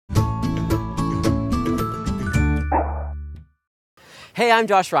Hey, I'm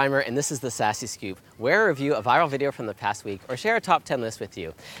Josh Reimer, and this is the Sassy Scoop, where I review a viral video from the past week or share a top 10 list with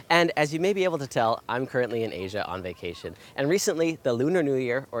you. And as you may be able to tell, I'm currently in Asia on vacation. And recently, the Lunar New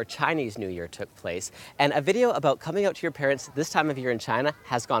Year, or Chinese New Year, took place. And a video about coming out to your parents this time of year in China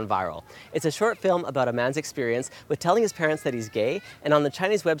has gone viral. It's a short film about a man's experience with telling his parents that he's gay, and on the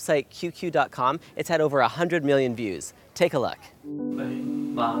Chinese website QQ.com, it's had over 100 million views. Take a look. 喂，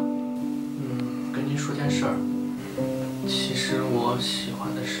妈，跟您说件事儿。其实我喜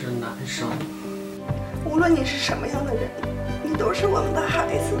欢的是男生。无论你是什么样的人，你都是我们的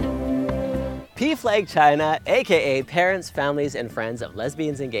孩子。 P-Flag China, aka parents, families, and friends of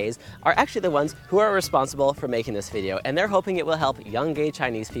lesbians and gays, are actually the ones who are responsible for making this video, and they're hoping it will help young gay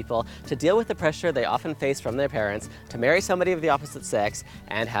Chinese people to deal with the pressure they often face from their parents to marry somebody of the opposite sex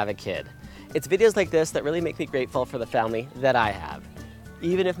and have a kid. It's videos like this that really make me grateful for the family that I have,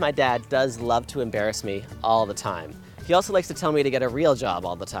 even if my dad does love to embarrass me all the time. He also likes to tell me to get a real job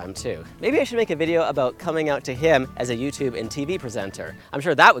all the time too. Maybe I should make a video about coming out to him as a YouTube and TV presenter. I'm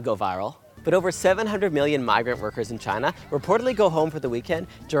sure that would go viral. But over 700 million migrant workers in China reportedly go home for the weekend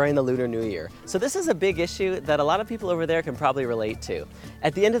during the Lunar New Year. So this is a big issue that a lot of people over there can probably relate to.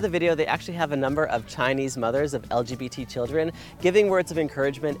 At the end of the video, they actually have a number of Chinese mothers of LGBT children giving words of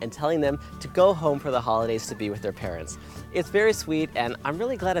encouragement and telling them to go home for the holidays to be with their parents. It's very sweet, and I'm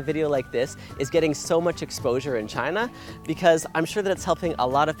really glad a video like this is getting so much exposure in China, because I'm sure that it's helping a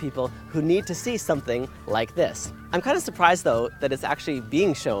lot of people who need to see something like this. I'm kind of surprised though that it's actually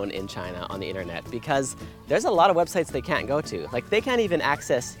being shown in China on the internet, because there's a lot of websites they can't go to. Like, they can't even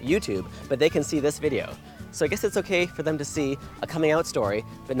access YouTube, but they can see this video. So I guess it's okay for them to see a coming out story,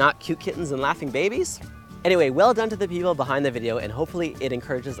 but not cute kittens and laughing babies? Anyway, well done to the people behind the video, and hopefully it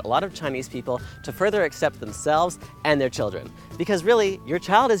encourages a lot of Chinese people to further accept themselves and their children. Because really, your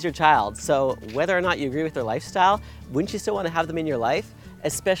child is your child, so whether or not you agree with their lifestyle, wouldn't you still want to have them in your life,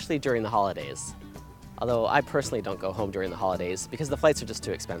 especially during the holidays? Although I personally don't go home during the holidays because the flights are just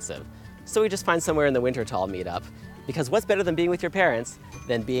too expensive. So we just find somewhere in the winter to all meet up. Because what's better than being with your parents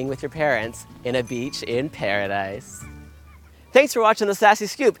than being with your parents in a beach in paradise? Thanks for watching the Sassy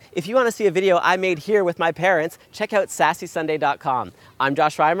Scoop. If you want to see a video I made here with my parents, check out sassysunday.com. I'm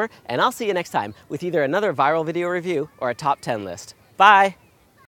Josh Reimer, and I'll see you next time with either another viral video review or a top 10 list. Bye!